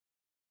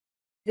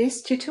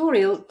This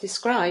tutorial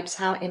describes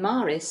how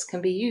Imaris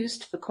can be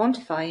used for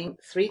quantifying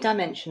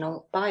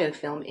three-dimensional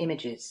biofilm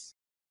images.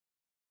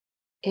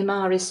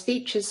 Imaris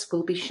features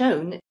will be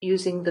shown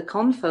using the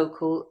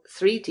confocal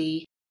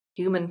 3D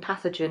human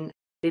pathogen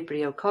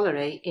Vibrio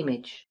cholerae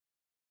image.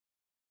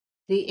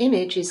 The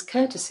image is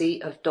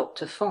courtesy of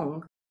Dr.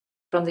 Fong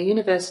from the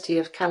University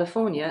of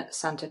California,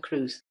 Santa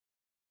Cruz.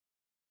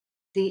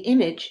 The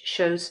image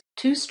shows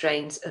two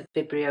strains of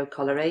Vibrio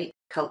cholerae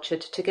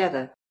cultured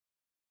together.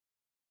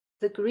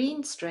 The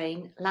green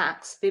strain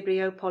lacks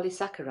Vibrio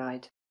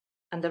polysaccharide,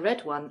 and the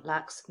red one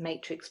lacks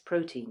matrix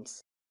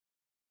proteins.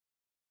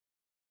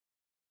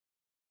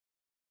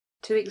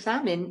 To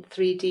examine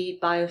 3D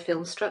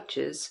biofilm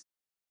structures,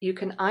 you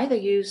can either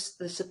use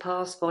the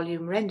surpass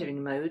volume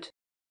rendering mode,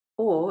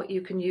 or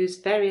you can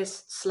use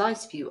various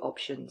slice view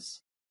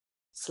options: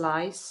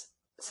 slice,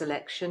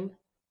 selection,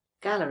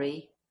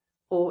 gallery,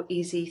 or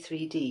easy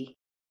 3D.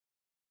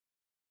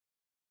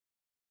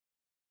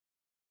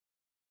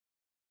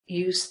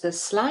 Use the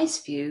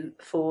slice view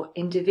for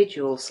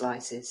individual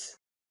slices.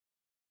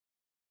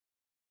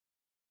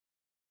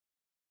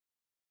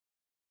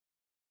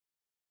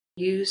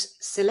 Use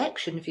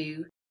selection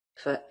view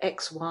for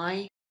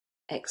XY,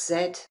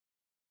 XZ,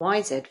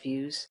 YZ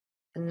views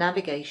and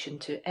navigation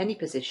to any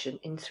position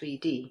in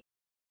 3D.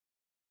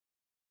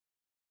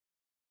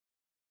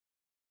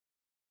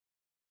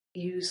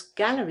 Use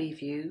gallery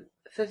view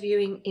for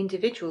viewing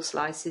individual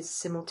slices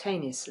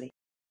simultaneously.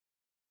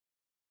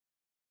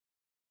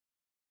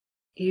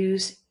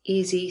 Use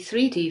easy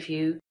 3D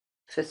view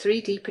for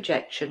 3D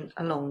projection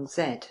along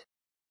Z.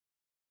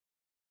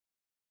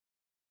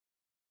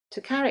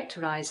 To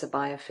characterize a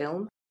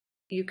biofilm,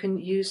 you can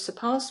use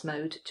surpass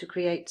mode to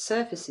create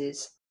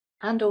surfaces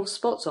and/or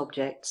spots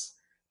objects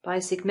by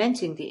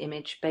segmenting the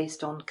image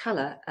based on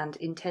color and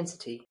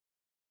intensity.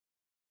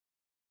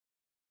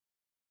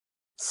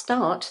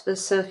 Start the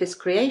surface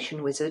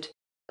creation wizard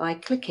by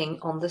clicking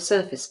on the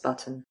surface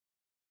button.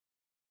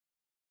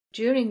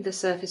 During the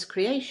surface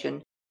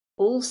creation,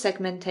 all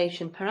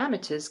segmentation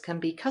parameters can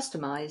be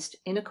customized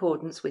in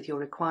accordance with your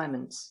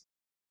requirements.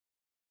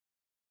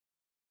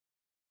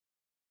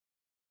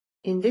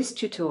 In this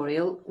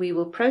tutorial, we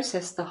will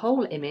process the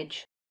whole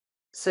image,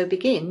 so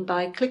begin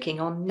by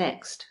clicking on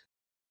Next.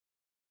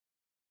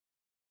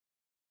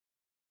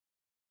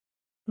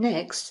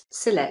 Next,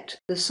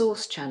 select the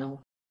source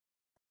channel.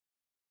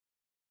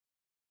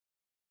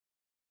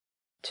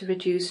 To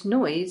reduce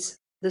noise,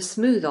 the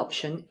Smooth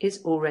option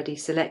is already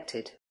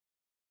selected.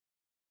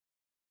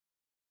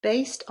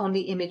 Based on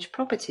the image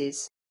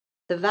properties,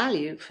 the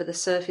value for the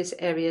surface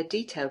area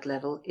detailed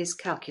level is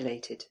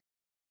calculated.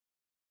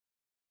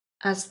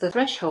 As the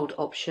threshold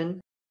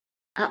option,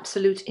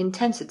 absolute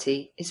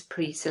intensity is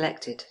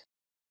pre-selected.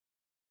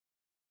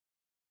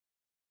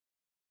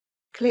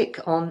 Click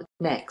on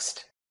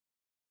Next.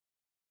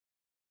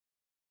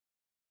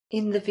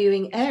 In the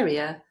viewing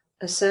area,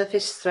 a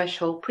surface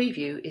threshold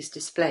preview is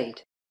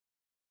displayed.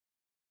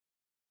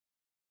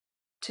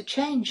 To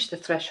change the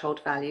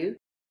threshold value,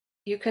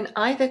 you can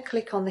either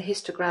click on the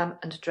histogram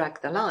and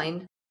drag the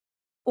line,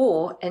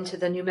 or enter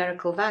the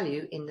numerical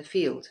value in the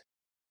field.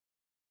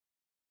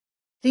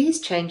 These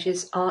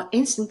changes are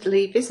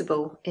instantly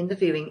visible in the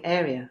viewing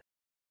area.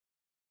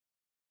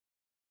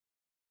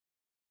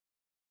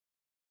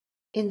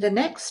 In the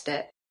next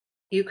step,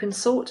 you can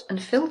sort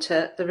and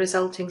filter the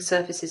resulting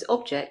surfaces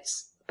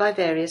objects by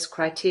various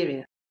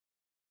criteria.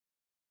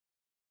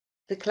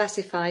 The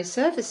Classify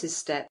Surfaces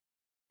step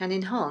can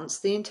enhance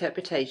the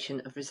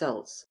interpretation of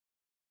results.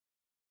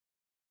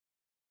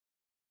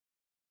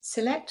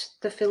 Select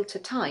the filter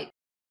type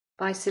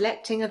by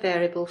selecting a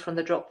variable from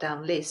the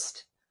drop-down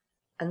list,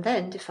 and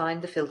then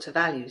define the filter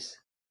values.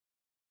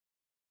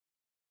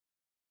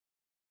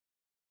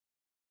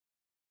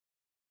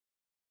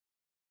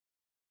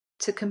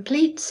 To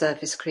complete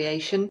surface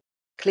creation,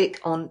 click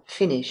on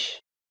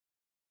Finish.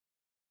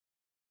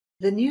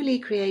 The newly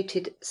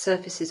created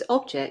surfaces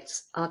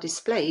objects are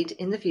displayed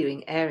in the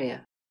viewing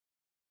area.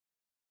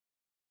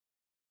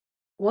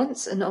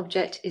 Once an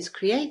object is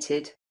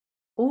created,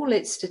 all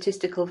its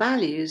statistical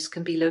values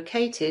can be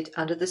located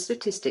under the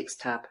Statistics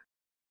tab.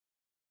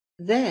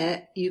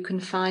 There you can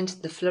find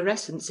the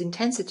fluorescence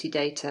intensity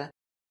data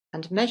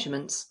and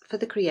measurements for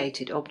the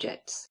created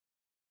objects.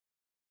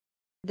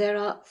 There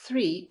are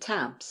three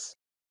tabs: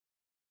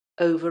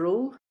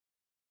 Overall,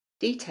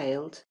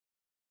 Detailed,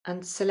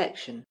 and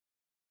Selection.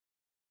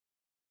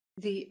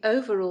 The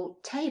overall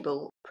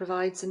table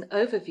provides an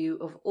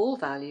overview of all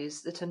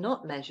values that are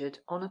not measured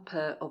on a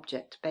per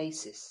object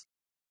basis.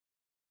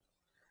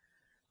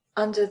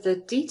 Under the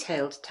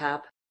Detailed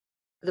tab,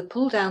 the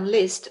pull-down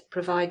list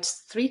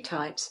provides three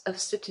types of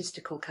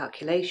statistical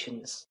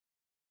calculations: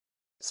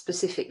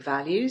 specific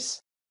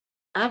values,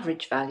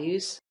 average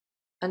values,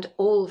 and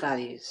all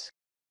values.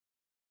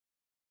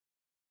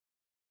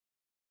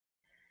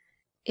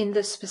 In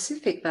the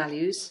specific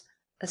values,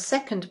 a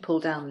second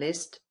pull-down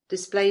list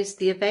displays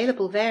the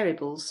available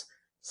variables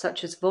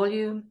such as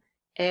volume,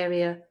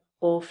 area,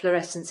 or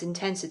fluorescence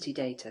intensity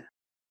data.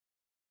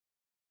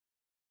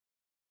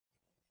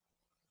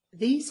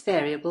 These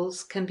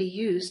variables can be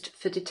used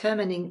for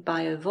determining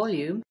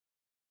biovolume,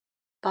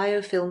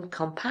 biofilm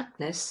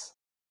compactness,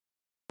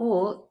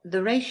 or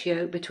the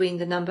ratio between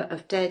the number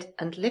of dead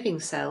and living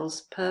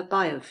cells per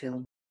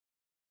biofilm.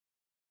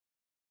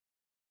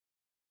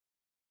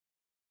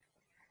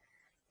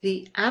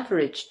 The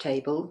average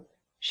table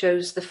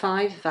shows the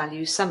 5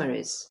 value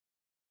summaries: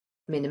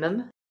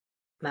 minimum,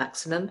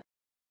 maximum,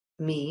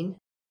 mean,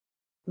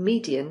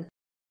 median,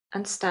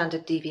 and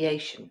standard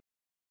deviation.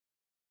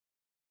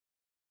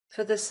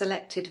 For the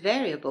selected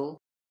variable,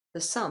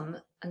 the sum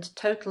and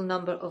total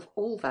number of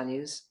all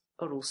values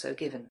are also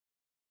given.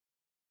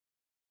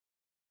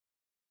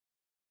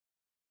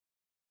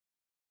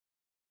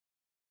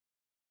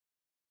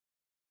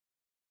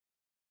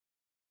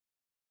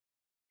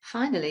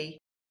 Finally,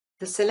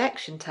 the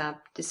Selection tab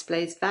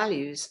displays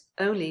values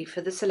only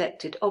for the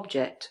selected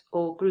object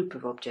or group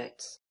of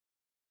objects.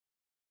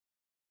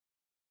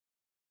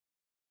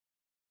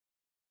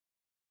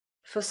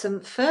 For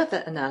some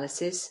further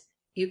analysis,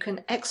 you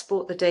can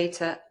export the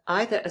data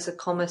either as a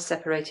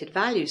comma-separated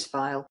values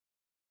file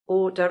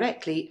or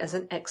directly as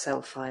an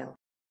Excel file.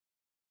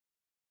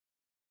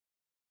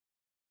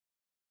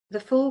 The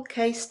full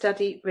case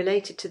study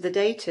related to the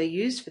data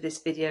used for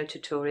this video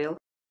tutorial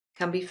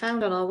can be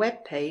found on our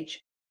web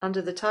page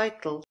under the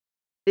title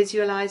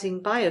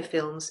Visualizing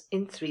Biofilms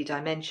in 3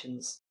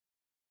 Dimensions.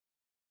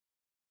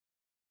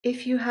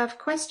 If you have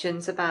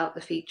questions about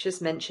the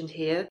features mentioned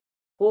here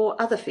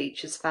or other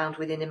features found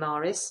within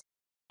Imaris,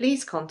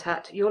 please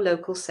contact your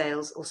local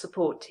sales or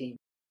support team.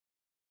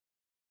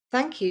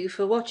 Thank you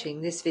for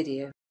watching this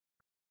video.